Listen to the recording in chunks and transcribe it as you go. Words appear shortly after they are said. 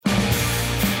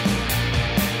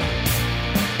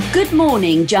Good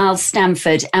morning, Giles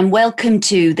Stamford, and welcome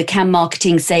to the Can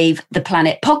Marketing Save the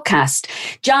Planet podcast.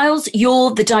 Giles,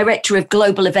 you're the Director of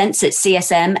Global Events at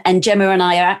CSM, and Gemma and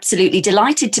I are absolutely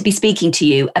delighted to be speaking to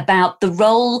you about the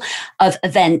role of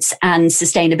events and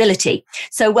sustainability.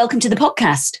 So welcome to the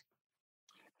podcast.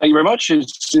 Thank you very much.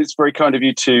 It's very kind of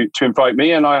you to invite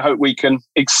me, and I hope we can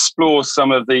explore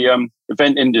some of the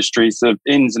event industries, the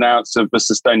ins and outs of the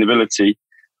sustainability.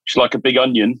 It's like a big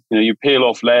onion. You peel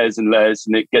off layers and layers,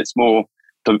 and it gets more,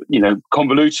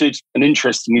 convoluted and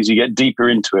interesting as you get deeper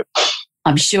into it.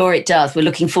 I'm sure it does. We're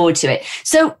looking forward to it.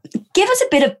 So give us a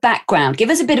bit of background, give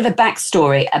us a bit of a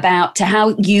backstory about to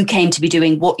how you came to be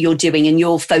doing what you're doing and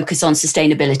your focus on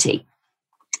sustainability.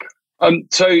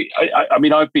 So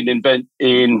I've been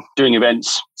in doing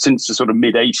events since the sort of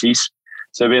mid-'80s.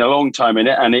 So I've been a long time in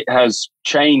it, and it has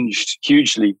changed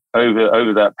hugely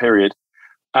over that period.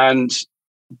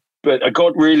 But I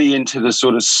got really into the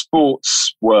sort of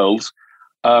sports world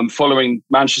following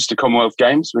Manchester Commonwealth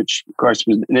Games, which, of course,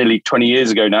 was nearly 20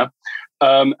 years ago now.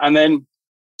 And then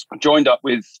joined up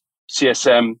with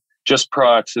CSM just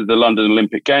prior to the London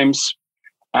Olympic Games.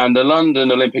 And the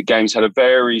London Olympic Games had a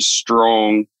very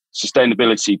strong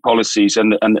sustainability policies,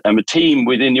 and the team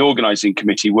within the organising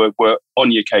committee were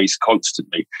on your case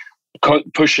constantly,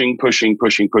 pushing.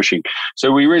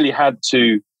 So we really had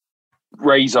to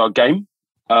raise our game.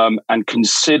 And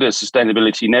consider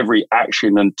sustainability in every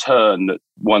action and turn that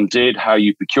one did, how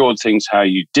you procured things, how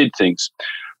you did things.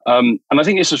 And I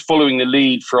think this was following the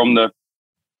lead from the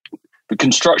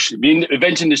construction. The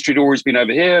event industry had always been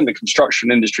over here, and the construction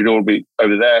industry had all been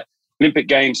over there. Olympic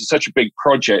Games is such a big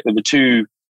project that the two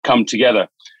come together.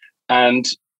 And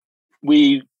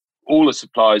all the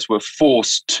suppliers were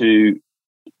forced to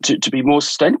be more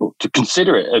sustainable, to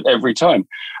consider it at every time.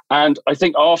 And I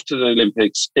think after the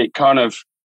Olympics, it kind of,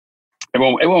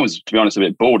 Everyone was, to be honest, a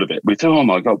bit bored of it. We thought, oh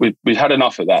my God, we've had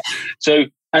enough of that. So,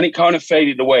 and it kind of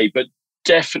faded away. But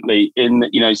definitely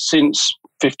since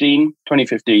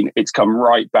 2015, it's come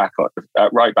right back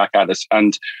at us.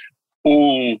 And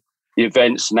all the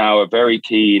events now are very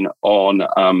keen on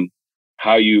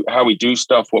how we do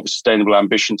stuff, what the sustainable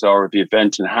ambitions are of the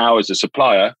event, and how, as a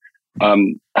supplier,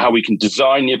 how we can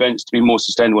design the events to be more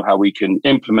sustainable, how we can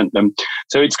implement them.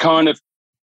 So it's kind of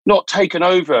not taken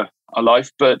over our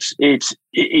life, but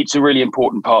it's a really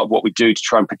important part of what we do to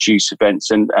try and produce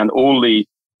events, and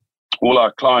all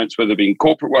our clients, whether being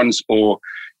corporate ones or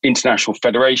international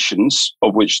federations,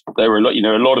 of which there are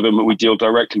a lot of them that we deal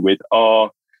directly with, are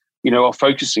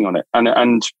focusing on it,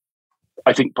 and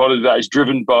I think part of that is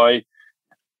driven by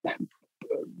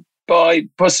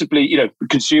possibly the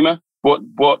consumer,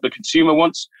 what the consumer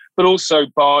wants, but also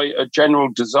by a general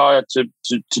desire to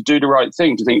do the right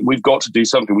thing, to think we've got to do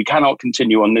something. We cannot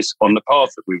continue on the path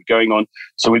that we're going on,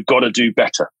 so we've got to do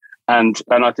better. And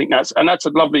I think that's a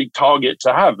lovely target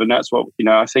to have, and that's what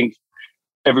I think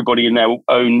everybody in their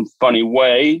own funny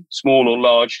way, small or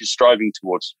large, is striving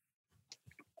towards.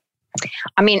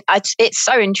 I mean, it's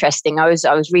so interesting. I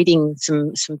was reading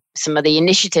some of the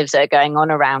initiatives that are going on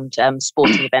around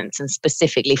sporting events, and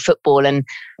specifically football. And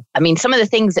I mean, some of the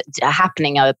things that are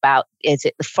happening are about, is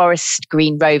it the Forest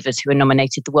Green Rovers, who are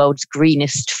nominated the world's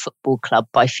greenest football club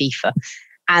by FIFA.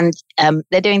 And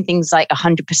they're doing things like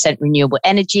 100% renewable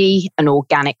energy, an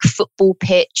organic football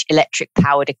pitch, electric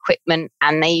powered equipment,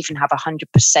 and they even have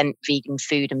 100% vegan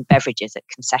food and beverages at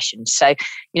concessions. So,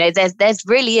 there's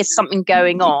really is something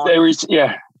going on. There is,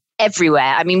 yeah.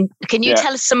 Everywhere. I mean, can you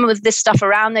tell us some of this stuff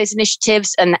around those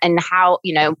initiatives and how,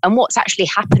 and what's actually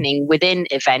happening within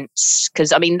events?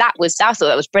 Because I thought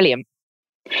that was brilliant.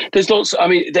 There's lots. I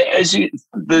mean,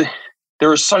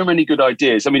 there are so many good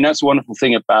ideas. I mean, that's the wonderful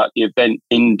thing about the event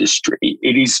industry.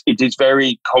 It is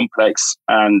very complex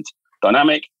and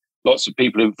dynamic. Lots of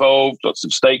people involved, lots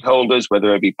of stakeholders,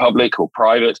 whether it be public or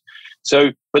private. So,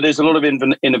 but there's a lot of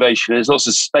innovation. There's lots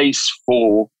of space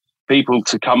for people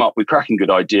to come up with cracking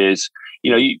good ideas.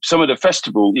 Some of the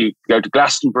festival, you go to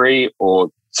Glastonbury or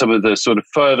some of the sort of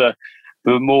the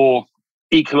more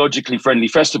ecologically friendly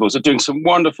festivals are doing some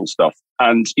wonderful stuff.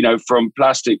 And, from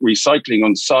plastic recycling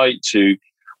on site to,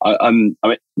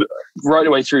 right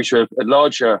away through to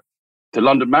the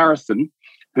London Marathon,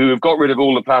 who have got rid of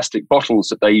all the plastic bottles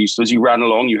that they used. As you ran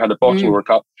along, you had a bottle or a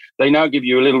cup. They now give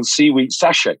you a little seaweed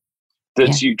sachet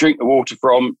that you drink the water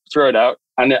from, throw it out,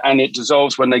 and it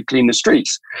dissolves when they clean the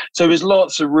streets. So there's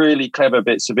lots of really clever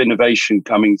bits of innovation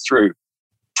coming through.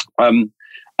 And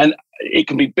it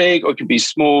can be big or it can be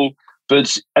small,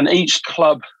 and each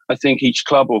club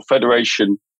or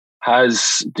federation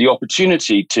has the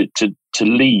opportunity to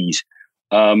lead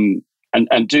and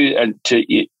to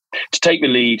take the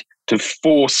lead, to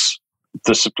force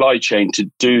the supply chain to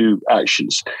do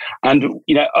actions. And,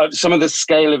 some of the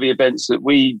scale of the events that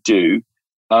we do,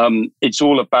 it's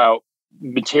all about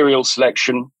material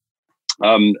selection,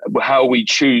 how we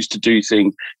choose to do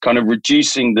things, kind of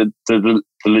reducing the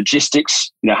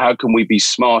logistics. How can we be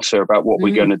smarter about what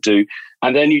we're going to do?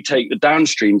 And then you take the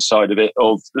downstream side of it,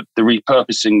 of the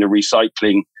repurposing, the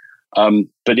recycling.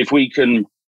 But if we can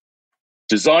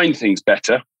design things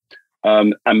better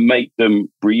and make them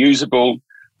reusable,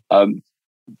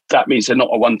 that means they're not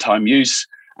a one-time use,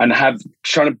 and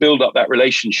trying to build up that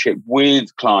relationship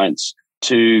with clients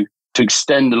to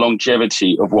extend the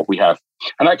longevity of what we have.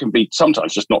 And that can be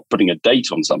sometimes just not putting a date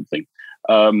on something,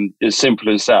 as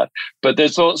simple as that. But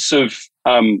there's lots of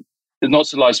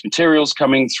licensed materials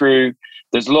coming through.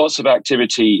 There's lots of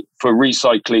activity for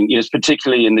recycling,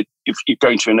 particularly if you're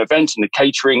going to an event in the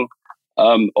catering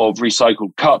of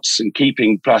recycled cups and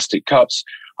keeping plastic cups.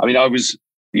 I mean, I was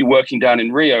working down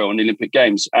in Rio on the Olympic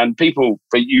Games, and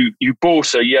you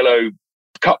bought a yellow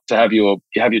cup to have your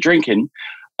drink in.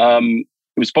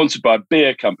 It was sponsored by a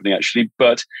beer company, actually,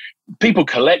 but people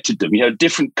collected them. A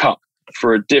different cup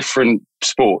for a different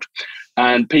sport,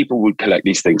 and people would collect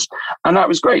these things, and that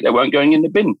was great. They weren't going in the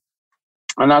bin,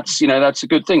 and that's a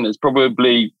good thing. There's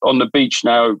probably on the beach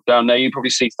now down there, you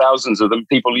probably see thousands of them,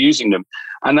 people using them,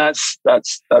 and that's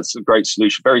a great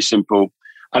solution. Very simple,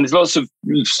 and there's lots of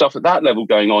stuff at that level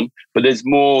going on, but there's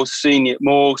more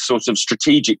sort of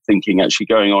strategic thinking actually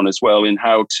going on as well in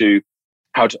how to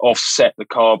offset the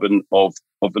carbon of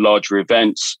the larger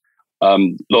events.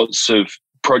 Lots of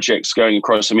projects going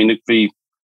across. I mean, the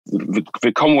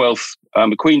Commonwealth,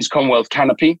 the Queen's Commonwealth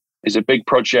Canopy is a big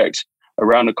project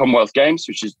around the Commonwealth Games,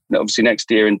 which is obviously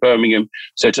next year in Birmingham.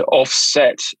 So to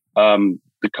offset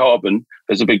the carbon,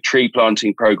 there's a big tree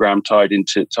planting program tied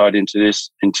into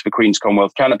the Queen's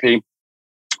Commonwealth Canopy.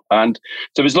 And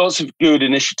so there's lots of good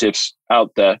initiatives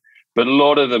out there, but a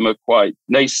lot of them are quite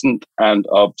nascent and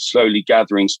are slowly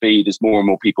gathering speed as more and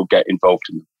more people get involved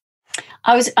in them.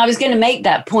 I was going to make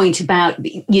that point about,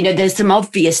 there's some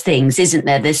obvious things, isn't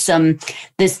there?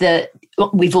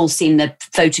 We've all seen the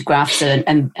photographs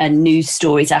and news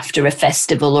stories after a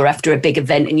festival or after a big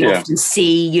event, and you often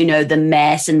see, the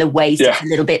mess and the waste. It's a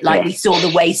little bit like we saw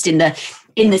the waste in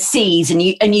the seas, and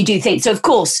you do think so. Of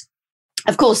course,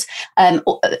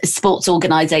 sports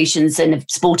organisations and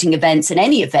sporting events and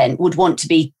any event would want to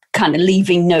be kind of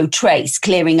leaving no trace,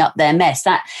 clearing up their mess.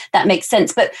 That makes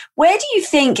sense. But where do you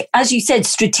think, as you said,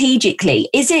 strategically,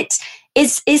 is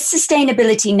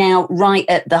sustainability now right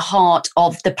at the heart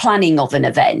of the planning of an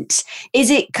event? Is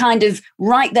it kind of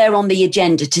right there on the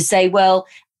agenda to say, well,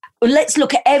 let's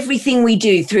look at everything we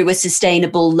do through a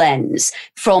sustainable lens,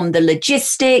 from the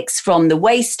logistics, from the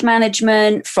waste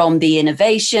management, from the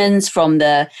innovations, from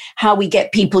the how we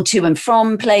get people to and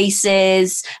from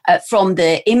places, from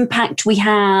the impact we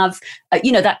have,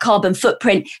 that carbon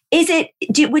footprint.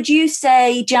 Would you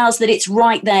say, Giles, that it's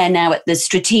right there now at the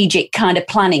strategic kind of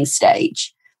planning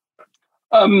stage?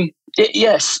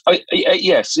 Yes,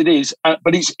 it is,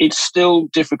 but it's still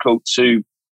difficult to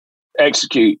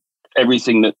execute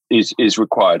everything that is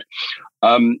required.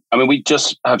 We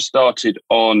just have started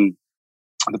on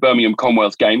the Birmingham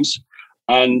Commonwealth Games,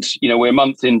 and we're a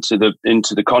month into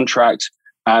the contract,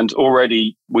 and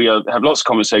already we have lots of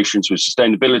conversations with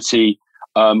sustainability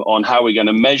on how we're going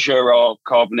to measure our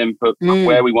carbon input,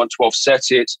 where we want to offset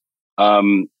it,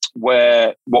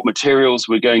 what materials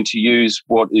we're going to use,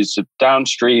 what is the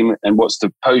downstream, and what's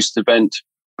the post-event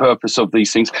purpose of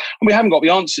these things. And we haven't got the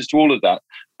answers to all of that,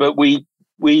 but we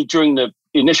during the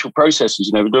initial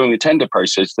processes, during the tender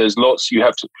process, there's an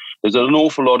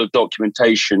awful lot of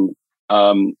documentation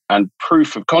and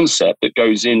proof of concept that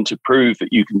goes in to prove that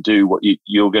you can do what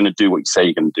you're going to do, what you say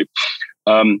you're going to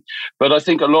do. But I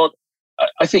think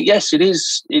yes, it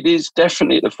is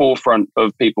definitely at the forefront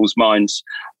of people's minds.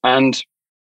 And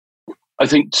I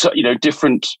think,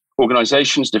 different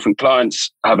organizations, different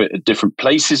clients have it at different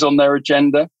places on their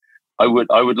agenda. I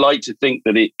would like to think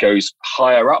that it goes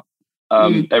higher up.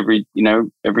 Every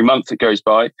month that goes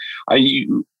by,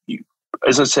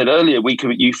 as I said earlier,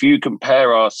 if you compare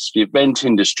the event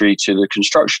industry to the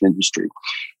construction industry,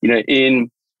 in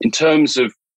terms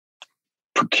of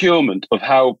procurement of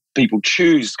how people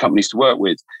choose companies to work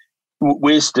with,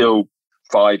 we're still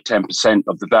 5-10%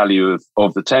 of the value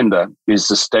of the tender is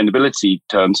sustainability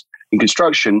terms. In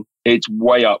construction, it's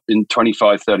way up in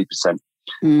 25-30%,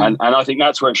 and I think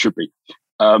that's where it should be.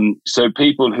 So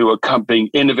people who are being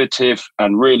innovative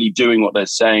and really doing what they're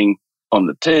saying on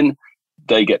the tin,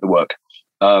 they get the work.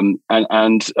 And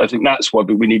I think that's why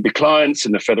we need the clients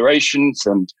and the federations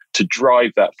and to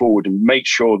drive that forward and make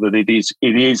sure that it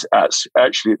is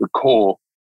actually at the core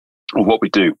of what we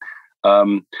do.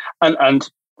 And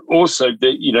also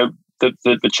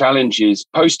the challenge is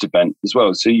post-event as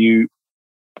well. So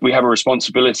we have a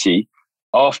responsibility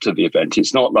after the event.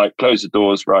 It's not like close the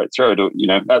doors, right, throw it,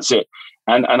 that's it.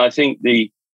 And I think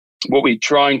what we're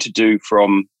trying to do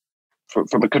from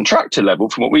a contractor level,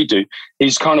 from what we do,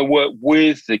 is kind of work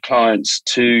with the clients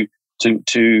to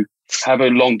have a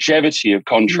longevity of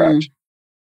contract.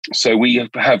 So we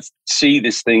see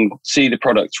the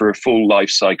product through a full life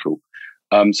cycle.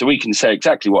 So we can say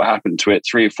exactly what happened to it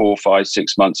 3 or 4, 5,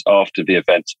 6 months after the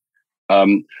event.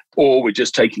 Or we're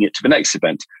just taking it to the next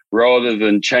event rather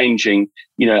than changing,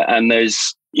 and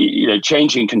there's,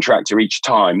 changing contractor each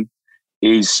time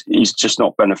is just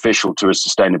not beneficial to a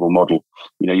sustainable model.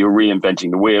 You're reinventing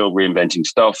the wheel, reinventing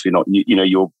stuff.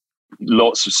 You're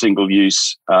lots of single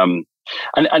use. And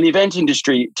the event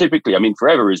industry typically,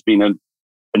 forever has been an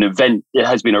event. It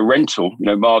has been a rental.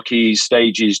 Marquees,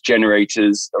 stages,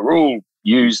 generators are all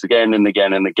used again and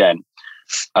again and again.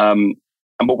 And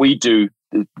what we do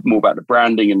is more about the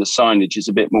branding and the signage. Is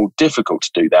a bit more difficult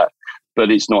to do that,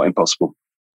 but it's not impossible.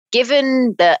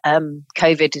 Given that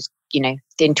COVID is,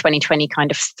 in 2020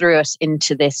 kind of threw us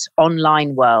into this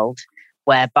online world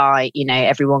whereby,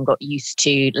 everyone got used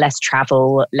to less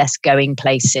travel, less going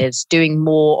places, doing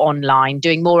more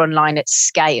online at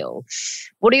scale.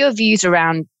 What are your views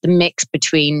around the mix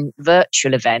between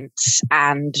virtual events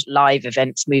and live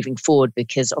events moving forward?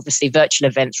 Because obviously virtual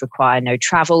events require no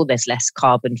travel, there's less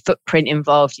carbon footprint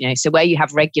involved, so where you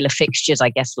have regular fixtures, I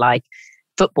guess, like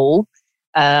football,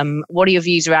 what are your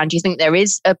views around? Do you think there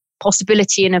is a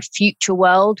possibility in a future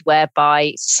world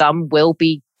whereby some will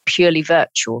be purely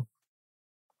virtual?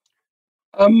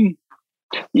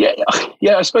 Yeah,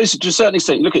 I suppose to a certain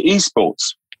extent, look at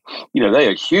esports. They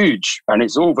are huge and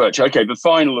it's all virtual. Okay, the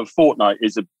final of Fortnite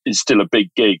is still a big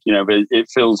gig, it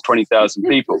fills 20,000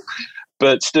 people.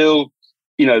 But still,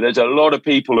 there's a lot of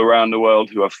people around the world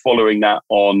who are following that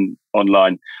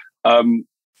online.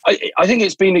 I think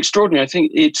it's been extraordinary. I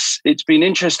think it's been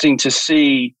interesting to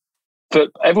see that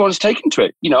everyone's taken to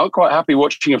it. I'm quite happy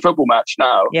watching a football match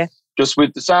now, just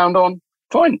with the sound on,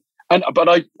 fine. But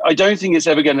I don't think it's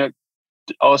ever going to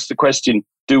ask the question,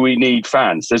 do we need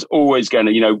fans? There's always going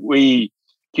to, we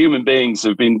human beings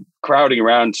have been crowding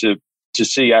around to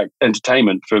see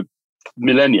entertainment for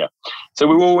millennia. So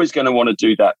we're always going to want to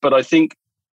do that. But I think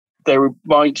there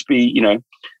might be,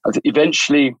 I think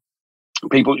eventually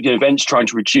people, events trying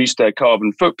to reduce their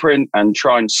carbon footprint and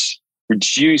try and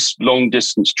reduce long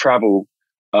distance travel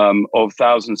of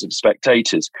thousands of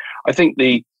spectators. I think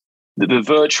the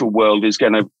virtual world is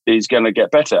going to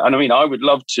get better. And I would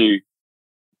love to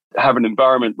have an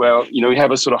environment where we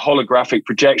have a sort of holographic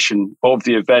projection of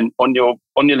the event on your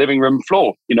living room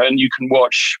floor, and you can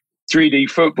watch 3D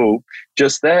football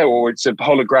just there, or it's a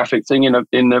holographic thing in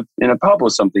a pub or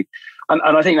something. And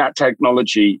I think that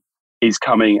technology is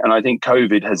coming, and I think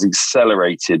COVID has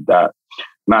accelerated that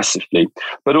massively.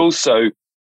 But also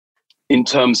in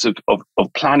terms of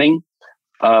planning,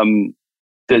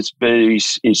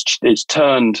 it's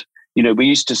turned, we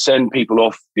used to send people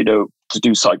off, to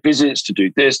do site visits, to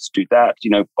do this, to do that,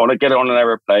 get on an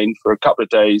aeroplane for a couple of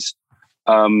days.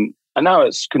 And now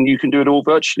you can do it all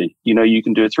virtually. You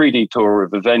can do a 3D tour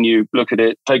of a venue, look at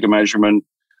it, take a measurement,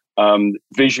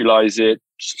 visualize it,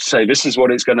 say this is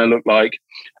what it's going to look like.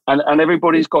 And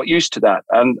everybody's got used to that.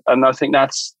 And I think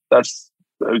that's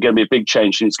going to be a big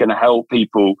change. And it's going to help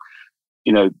people,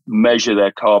 measure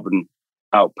their carbon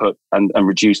output and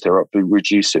reduce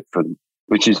it for them,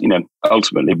 which is,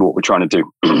 ultimately what we're trying to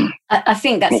do. I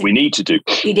think that's what we need to do.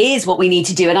 It is what we need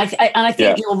to do. And I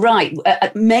think you're right.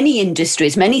 Many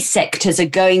industries, many sectors are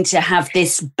going to have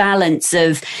this balance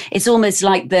of, it's almost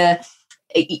like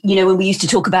when we used to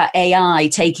talk about AI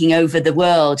taking over the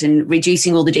world and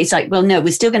reducing all it's like, well, no,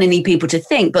 we're still going to need people to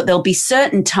think, but there'll be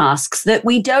certain tasks that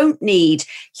we don't need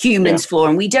humans for,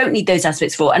 and we don't need those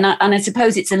aspects for. And I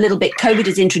suppose it's a little bit, COVID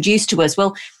has introduced to us,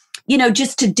 well,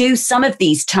 just to do some of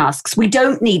these tasks, we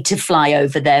don't need to fly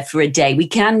over there for a day. We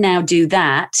can now do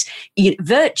that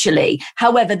virtually.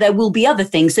 However, there will be other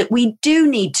things that we do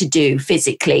need to do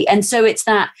physically. And so it's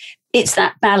that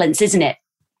balance, isn't it?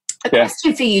 A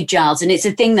question for you, Giles, and it's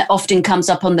a thing that often comes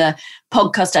up on the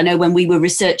podcast. I know when we were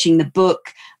researching the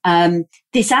book,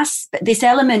 this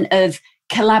element of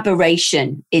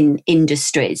collaboration in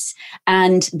industries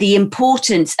and the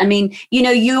importance.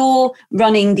 You're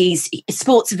running these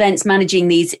sports events, managing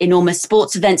these enormous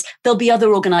sports events. There'll be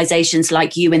other organizations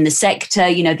like you in the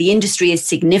sector. The industry is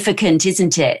significant,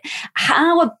 isn't it?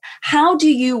 How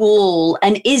do you all,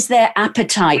 and is there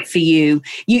appetite for you?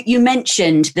 You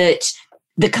mentioned that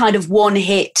the kind of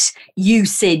one-hit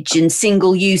usage and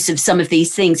single use of some of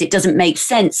these things, it doesn't make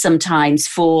sense sometimes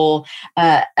for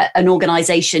an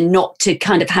organization not to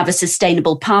kind of have a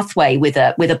sustainable pathway with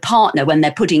a partner when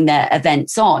they're putting their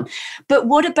events on. But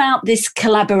what about this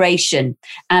collaboration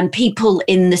and people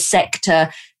in the sector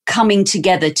coming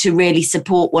together to really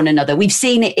support one another? We've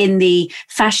seen it in the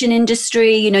fashion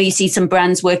industry. You know, you see some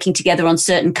brands working together on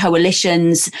certain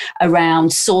coalitions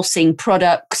around sourcing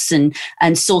products and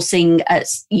sourcing, a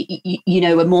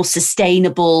more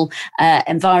sustainable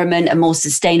environment, a more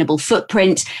sustainable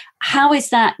footprint. How is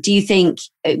that, do you think,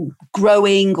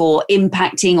 growing or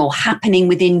impacting or happening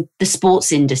within the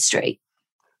sports industry?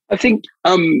 I think,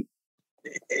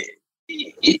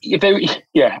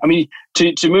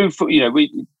 to move,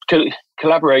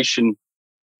 collaboration,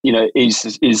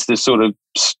 is the sort of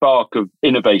spark of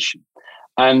innovation,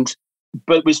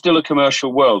 but we're still a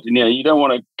commercial world, and you don't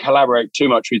want to collaborate too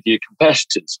much with your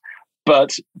competitors,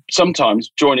 but sometimes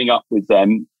joining up with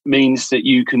them means that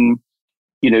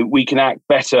we can act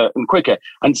better and quicker,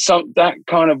 and that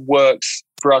kind of works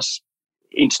for us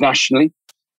internationally,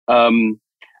 and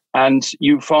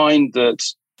you find that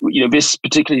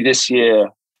particularly this year.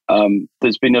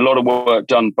 There's been a lot of work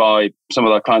done by some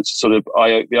of our clients, sort of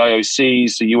the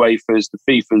IOCs, the UEFAs, the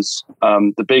FIFAs,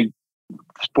 the big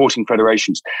sporting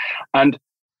federations, and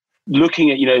looking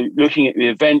at the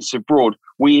events abroad,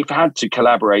 we've had to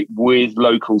collaborate with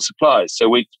local suppliers. So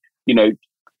we,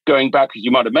 going back, because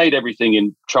you might have made everything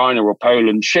in China or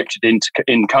Poland, shipped it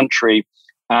in country,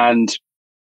 and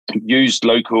used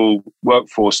local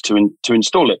workforce to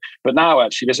install it. But now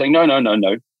actually they're saying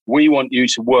no. We want you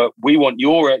to work. We want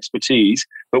your expertise,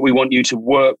 but we want you to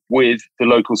work with the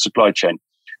local supply chain.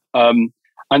 And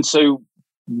so,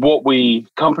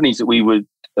 companies that we would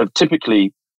have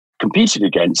typically competed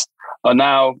against are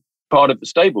now part of the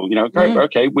stable.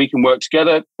 Okay, we can work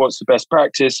together. What's the best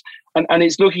practice? And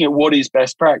it's looking at what is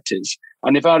best practice.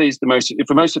 And if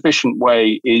the most efficient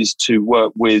way is to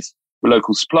work with a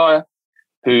local supplier,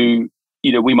 who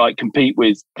we might compete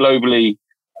with globally.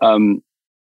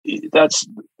 That's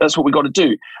what we've got to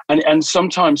do, and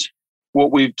sometimes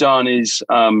what we've done is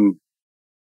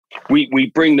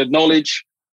we bring the knowledge,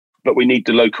 but we need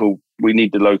the local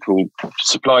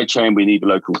supply chain, we need the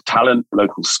local talent,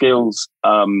 local skills.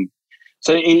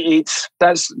 So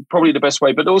that's probably the best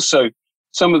way. But also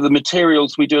some of the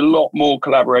materials, we do a lot more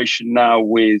collaboration now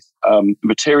with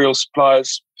material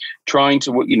suppliers, trying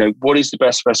to what is the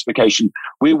best specification.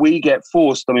 We get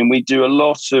forced. I mean, we do a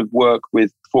lot of work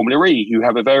with Formula E, who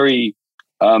have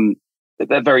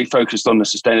they're very focused on the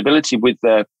sustainability with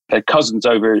their cousins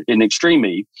over in Extreme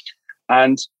E,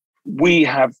 and we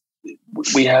have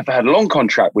had a long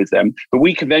contract with them, but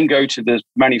we can then go to the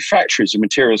manufacturers of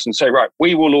materials and say, right,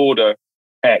 we will order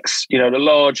X, the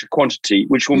large quantity,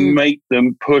 which will make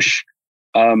them push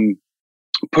the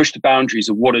boundaries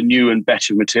of what are new and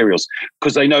better materials,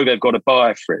 because they know they've got a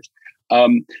buyer for it.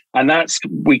 And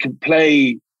we can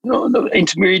play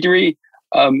intermediary,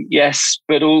 yes,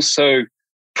 but also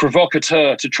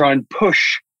provocateur to try and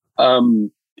push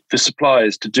the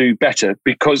suppliers to do better,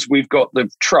 because we've got the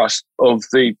trust of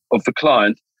the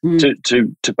client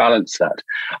to balance that,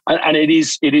 and it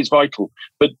is vital.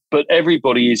 But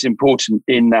everybody is important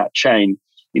in that chain.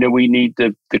 We need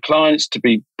the clients to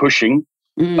be pushing,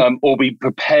 or be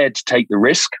prepared to take the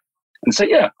risk and say,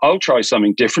 yeah, I'll try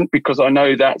something different because I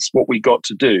know that's what we got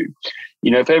to do.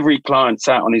 If every client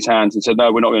sat on his hands and said,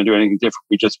 no, we're not going to do anything different,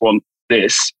 we just want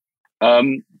this,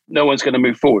 no one's going to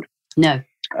move forward. No.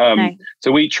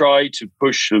 So we try to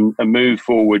push and move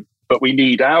forward, but we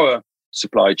need our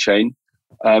supply chain.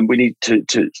 We need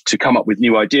to come up with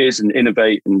new ideas and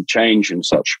innovate and change and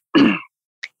such.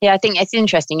 Yeah, I think it's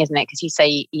interesting, isn't it? Because you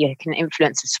say you can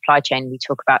influence the supply chain. We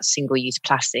talk about single-use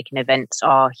plastic, and events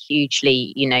are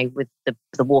hugely, with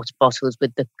the water bottles,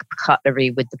 with the cutlery,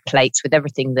 with the plates, with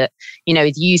everything that,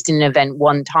 is used in an event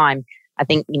one time. I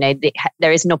think,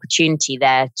 there is an opportunity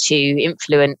there to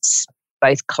influence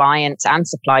both clients and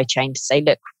supply chain to say,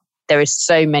 look, there is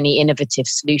so many innovative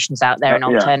solutions out there and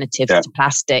alternatives to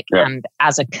plastic. Yeah. And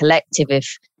as a collective,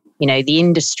 if, the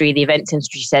industry, the events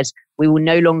industry says, we will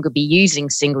no longer be using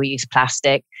single-use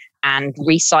plastic, and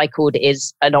recycled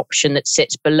is an option that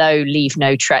sits below leave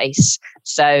no trace.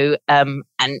 So, and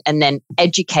then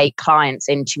educate clients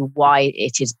into why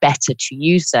it is better to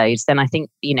use those. Then I think,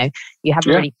 you have a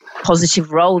really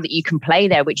positive role that you can play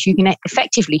there, which you can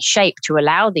effectively shape to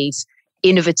allow these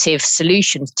innovative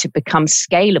solutions to become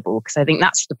scalable. Because I think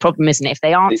that's the problem, isn't it? If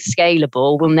they aren't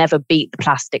scalable, we'll never beat the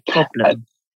plastic problem.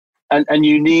 And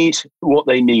you need, what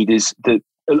they need is that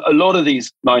a lot of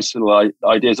these nice little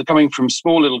ideas are coming from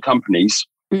small little companies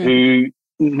who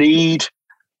need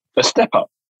a step up.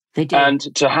 They do. And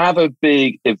to have a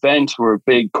big event or a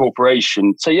big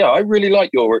corporation say, yeah, I really like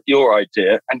your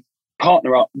idea, and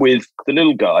partner up with the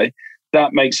little guy,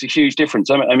 that makes a huge difference.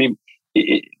 I mean,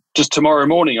 just tomorrow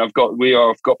morning, I've got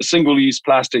the single-use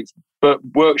plastics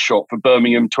workshop for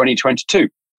Birmingham 2022.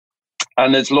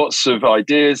 And there's lots of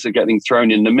ideas that are getting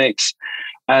thrown in the mix.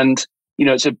 And,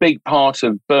 it's a big part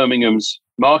of Birmingham's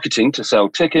marketing to sell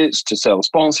tickets, to sell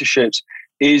sponsorships,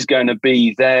 is going to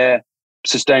be their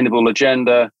sustainable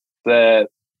agenda, their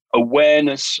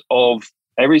awareness of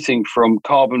everything from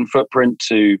carbon footprint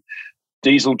to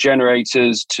diesel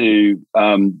generators to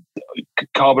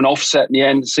carbon offset in the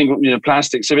end, single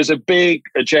plastic. So there's a big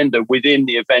agenda within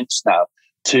the events now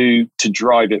to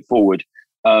drive it forward.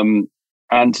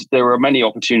 And there are many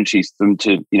opportunities for them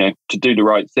to do the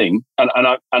right thing, and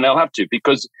they'll have to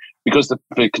because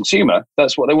the consumer,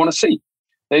 that's what they want to see.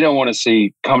 They don't want to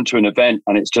see come to an event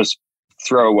and it's just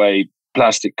throw away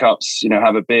plastic cups,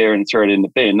 have a beer and throw it in the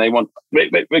bin. They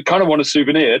kind of want a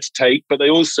souvenir to take, but they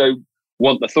also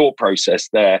want the thought process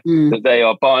there that they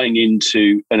are buying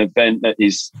into an event that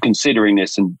is considering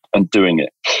this and doing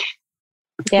it.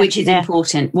 Yeah, which is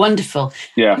important. Wonderful.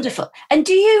 Yeah. Wonderful. And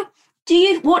do you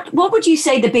what would you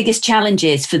say the biggest challenge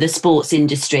is for the sports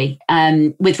industry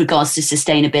with regards to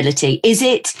sustainability? Is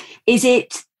it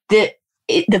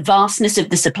the vastness of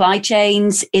the supply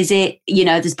chains? Is it,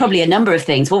 there's probably a number of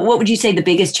things. What would you say the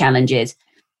biggest challenge is?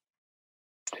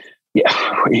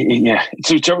 Yeah.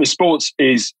 So sports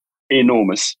is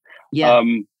enormous. Yeah.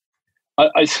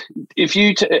 If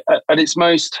you at its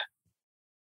most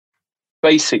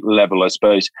basic level, I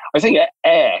suppose, I think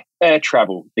air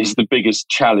travel is the biggest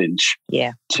challenge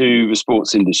to the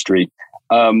sports industry.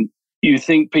 You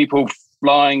think people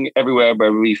flying everywhere,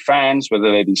 whether it be fans,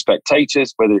 whether they be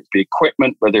spectators, whether it be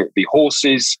equipment, whether it be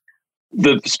horses,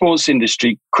 the sports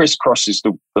industry crisscrosses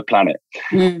the planet.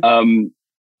 And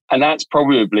that's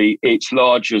probably its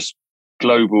largest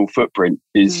global footprint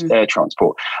is air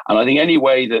transport. And I think any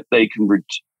way that they can,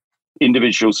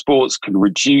 individual sports can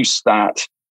reduce that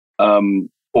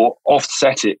or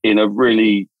offset it in a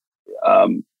really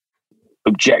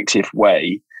objective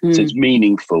way, so it's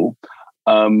meaningful,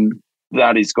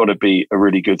 that has got to be a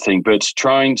really good thing. But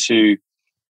trying to,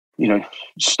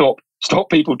 stop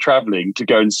people traveling to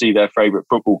go and see their favorite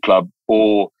football club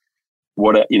or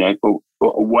whatever, or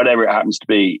whatever it happens to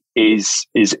be is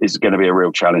going to be a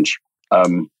real challenge.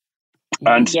 And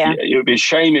it would be a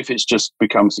shame if it just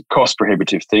becomes a cost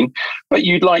prohibitive thing. But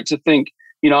you'd like to think,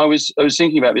 I was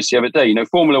thinking about this the other day.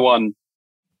 Formula One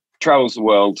travels the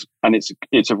world, and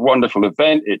it's a wonderful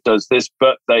event. It does this,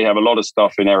 but they have a lot of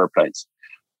stuff in aeroplanes.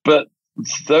 But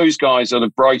those guys are the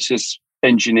brightest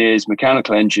engineers,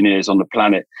 mechanical engineers on the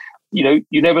planet. You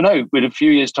never know. With a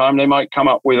few years' time, they might come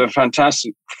up with a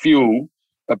fantastic fuel,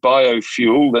 a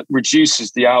biofuel that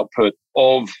reduces the output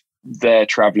of their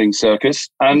traveling circus.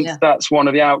 And that's one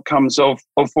of the outcomes of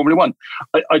Formula One.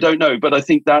 I don't know, but I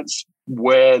think that's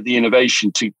where the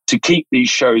innovation to keep these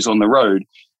shows on the road,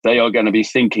 they are going to be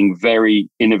thinking very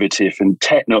innovative and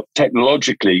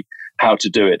technologically how to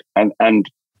do it. And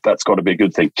that's got to be a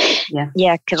good thing.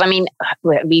 Yeah. Because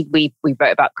we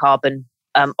wrote about carbon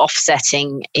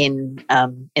offsetting in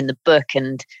the book,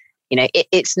 and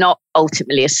it's not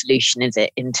ultimately a solution, is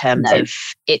it? In terms of,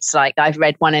 it's like, I've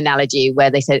read one analogy where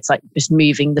they said it's like just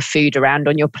moving the food around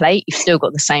on your plate. You've still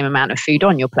got the same amount of food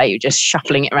on your plate. You're just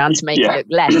shuffling it around to make it look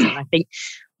less. And I think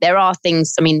there are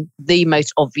things, the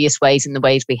most obvious ways and the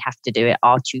ways we have to do it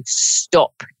are to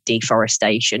stop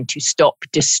deforestation, to stop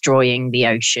destroying the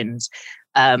oceans.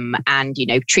 And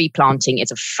tree planting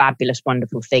is a fabulous,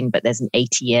 wonderful thing, but there's an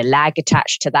 80-year lag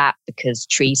attached to that because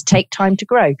trees take time to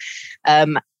grow.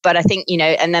 But I think,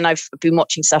 and then I've been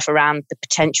watching stuff around the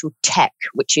potential tech,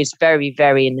 which is very,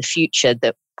 very in the future,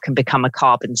 that can become a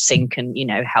carbon sink and,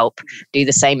 help do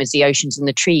the same as the oceans and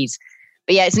the trees.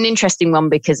 But yeah, it's an interesting one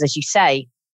because, as you say,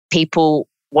 people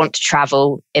want to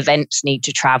travel, events need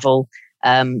to travel.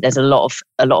 There's a lot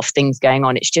of things going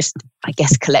on. It's just, I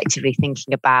guess, collectively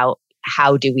thinking about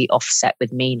how do we offset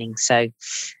with meaning. So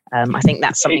I think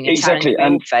that's something exactly, we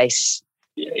all face.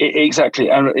 Exactly.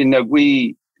 And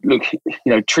we look,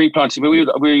 tree planting.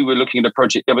 We were looking at a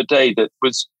project the other day that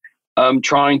was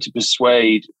trying to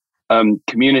persuade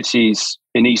communities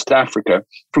in East Africa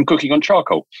from cooking on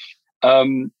charcoal.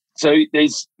 So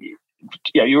there's,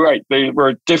 you're right. There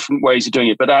are different ways of doing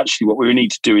it, but actually what we need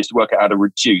to do is to work out how to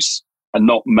reduce and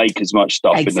not make as much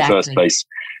stuff in the first place.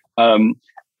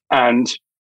 And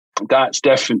that's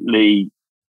definitely,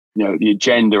 the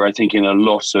agenda, I think, in a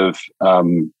lot of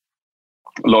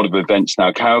events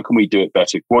now. How can we do it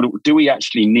better? What do we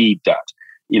actually need that?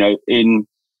 In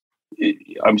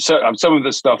some of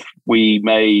the stuff we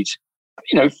made,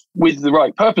 with the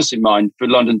right purpose in mind for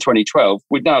London 2012,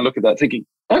 we'd now look at that thinking,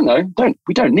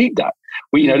 we don't need that.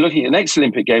 Looking at the next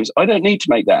Olympic Games, I don't need to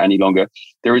make that any longer.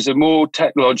 There is a more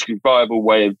technologically viable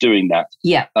way of doing that.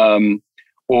 Yeah.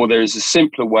 Or there is a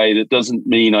simpler way that doesn't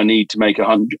mean I need to make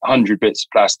 100 bits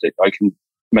of plastic. I can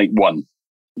make one.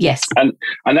 Yes. And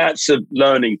that's a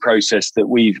learning process that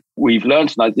we've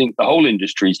learned, and I think the whole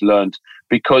industry's learned,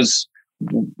 because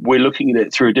we're looking at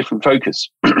it through a different focus.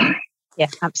 Yeah,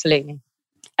 absolutely.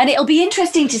 And it'll be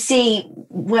interesting to see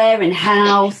where and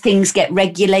how things get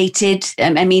regulated.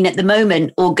 I mean, at the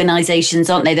moment, organisations,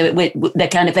 aren't they? They're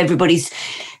kind of, everybody's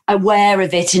aware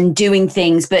of it and doing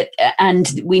things,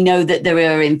 and we know that there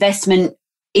are investment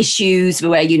issues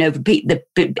where, the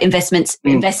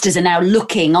investors are now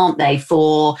looking, aren't they,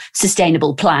 for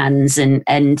sustainable plans and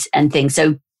things.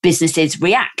 So businesses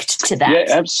react to that.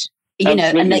 Yeah, absolutely.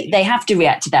 And they have to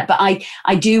react to that. But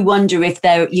I do wonder if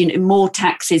there are, more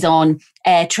taxes on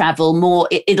air travel, more.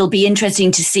 It'll be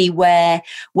interesting to see where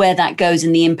that goes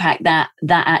and the impact that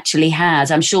actually has.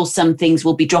 I'm sure some things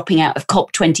will be dropping out of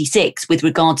COP26 with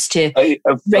regards to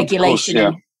regulation.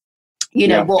 Of course,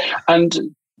 yeah.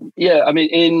 And I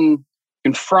mean,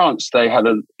 in France, they had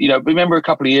remember a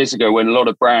couple of years ago when a lot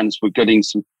of brands were getting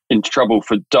into trouble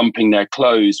for dumping their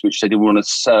clothes, which they didn't want to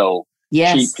sell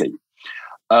cheaply.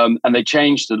 And they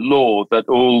changed the law that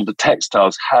all the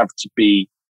textiles have to be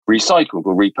recycled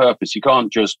or repurposed. You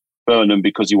can't just burn them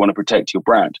because you want to protect your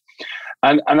brand.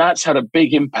 And that's had a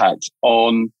big impact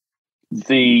on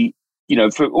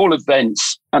for all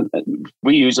events. And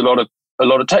we use a lot of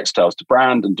textiles to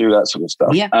brand and do that sort of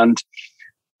stuff. Yeah.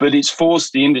 But it's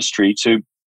forced the industry to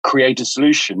create a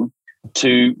solution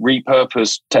to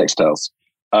repurpose textiles.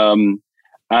 The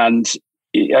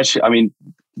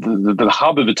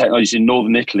hub of the technology is in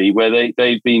northern Italy, where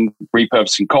they've been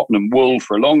repurposing cotton and wool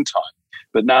for a long time,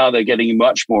 but now they're getting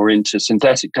much more into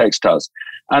synthetic textiles.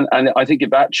 And I think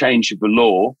if that change of the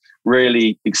law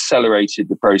really accelerated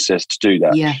the process to do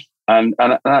that. Yeah. And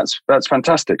that's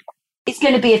fantastic. It's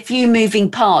going to be a few moving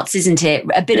parts, isn't it?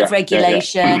 A bit of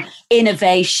regulation,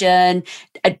 innovation,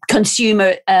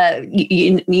 consumer,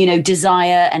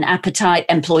 desire and appetite,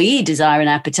 employee desire and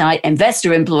appetite,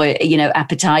 investor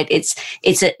appetite.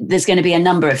 There's going to be a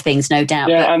number of things, no doubt.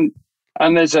 Yeah,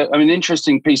 and there's an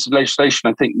interesting piece of legislation,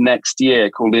 I think, next year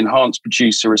called Enhanced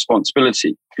Producer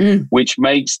Responsibility, which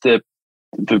makes the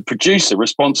producer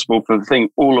responsible for the thing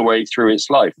all the way through its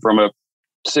life, from a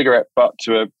cigarette butt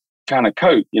to a can of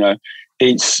Coke.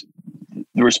 It's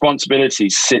the responsibility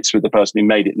sits with the person who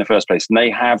made it in the first place, and they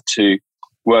have to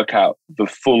work out the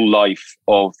full life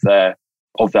of that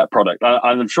product. And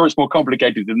I'm sure it's more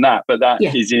complicated than that, but that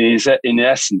is in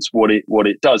essence what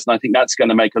it does. And I think that's going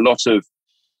to make a lot of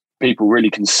people really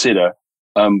consider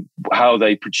how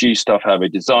they produce stuff, how they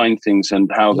design things, and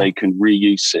how they can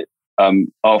reuse it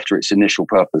after its initial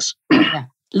purpose. Yeah.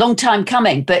 Long time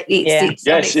coming, but it's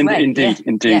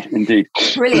indeed.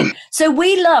 Brilliant. So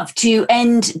we love to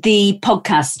end the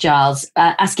podcast, Giles,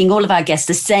 asking all of our guests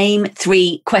the same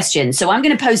 3 questions. So I'm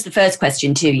going to pose the first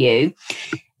question to you.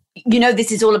 This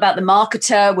is all about the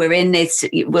marketer. We're in this.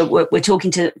 We're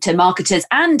talking to marketers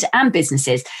and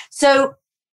businesses. So,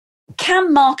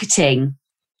 can marketing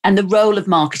and the role of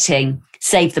marketing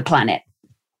save the planet?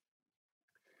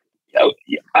 Oh,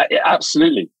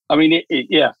 absolutely. I mean,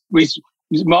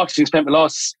 marketing spent the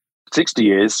last 60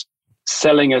 years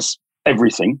selling us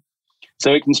everything,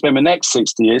 so it can spend the next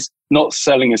 60 years not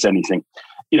selling us anything.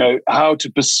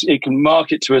 It can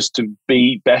market to us to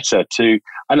be better.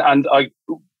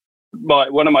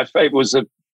 One of my favorite was a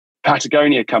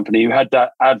Patagonia company who had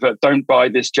that advert, "Don't buy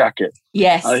this jacket."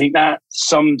 Yes, I think that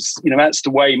sums. That's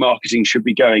the way marketing should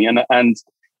be going. And if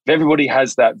everybody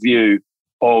has that view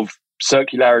of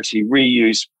circularity,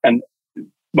 reuse, and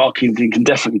marketing can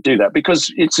definitely do that,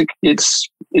 because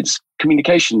it's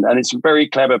communication, and it's very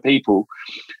clever people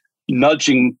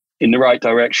nudging in the right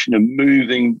direction and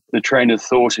moving the train of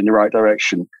thought in the right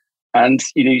direction. And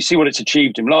you see what it's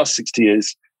achieved in the last 60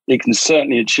 years. It can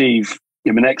certainly achieve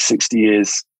in the next 60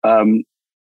 years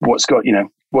what's got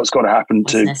to happen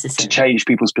to change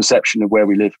people's perception of where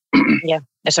we live. Yeah,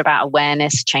 it's about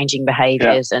awareness, changing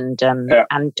behaviours, and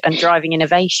driving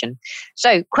innovation.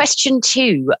 So, question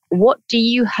 2: what do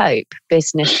you hope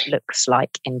business looks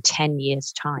like in 10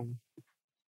 years' time?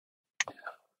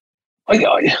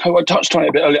 I touched on it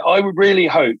a bit earlier. I would really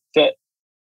hope that,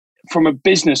 from a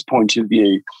business point of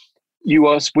view,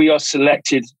 we are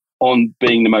selected on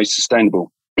being the most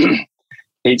sustainable.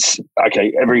 It's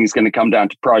okay, everything's going to come down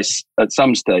to price at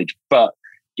some stage, but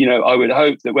I would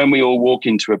hope that when we all walk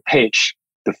into a pitch,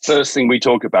 the first thing we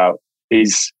talk about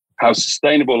is how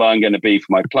sustainable I'm going to be for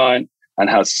my client and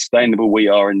how sustainable we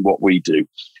are in what we do.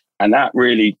 And that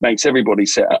really makes everybody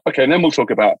say, okay, and then we'll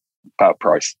talk about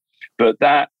price. But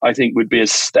that, I think, would be a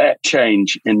step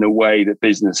change in the way that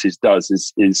businesses does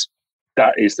is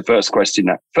that is the first question.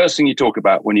 That first thing you talk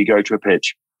about when you go to a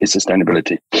pitch is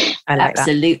sustainability. I like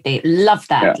Absolutely. That. Love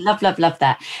that. Yeah. Love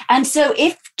that. And so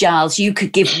if, Giles, you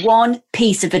could give one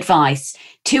piece of advice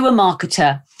to a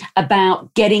marketer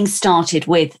about getting started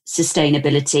with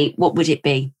sustainability, what would it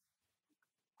be?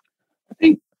 I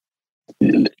think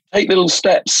take little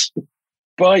steps.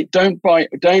 Don't,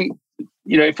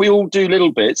 if we all do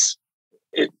little bits,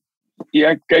 the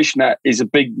aggregation that is a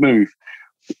big move.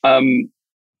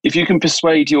 If you can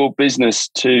persuade your business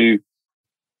to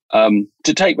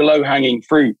take the low-hanging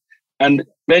fruit and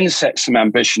then set some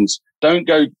ambitions, don't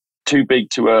go too big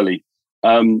too early.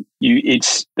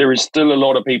 There is still a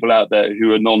lot of people out there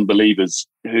who are non-believers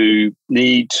who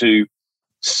need to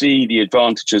see the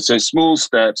advantages. So small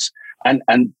steps and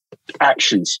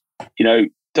actions.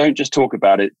 Don't just talk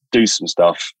about it. Do some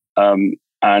stuff.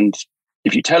 And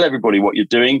if you tell everybody what you're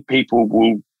doing, people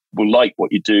will like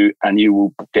what you do, and you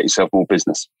will get yourself more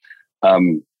business.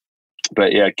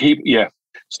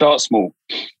 Start small.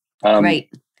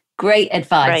 Great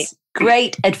advice.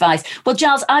 Great advice. Well,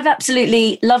 Giles, I've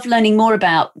absolutely loved learning more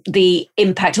about the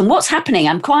impact and what's happening.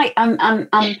 I'm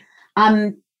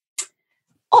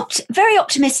very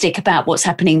optimistic about what's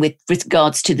happening with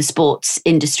regards to the sports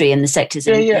industry and the sectors,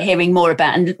 and hearing more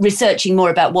about and researching more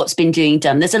about what's been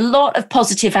done. There's a lot of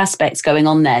positive aspects going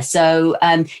on there. So,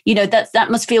 that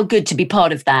must feel good to be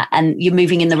part of that, and you're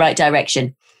moving in the right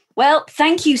direction. Well,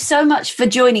 thank you so much for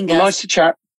joining us. Nice to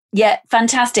chat. Yeah,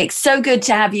 fantastic. So good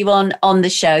to have you on the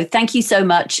show. Thank you so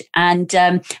much. And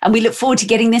we look forward to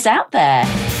getting this out there.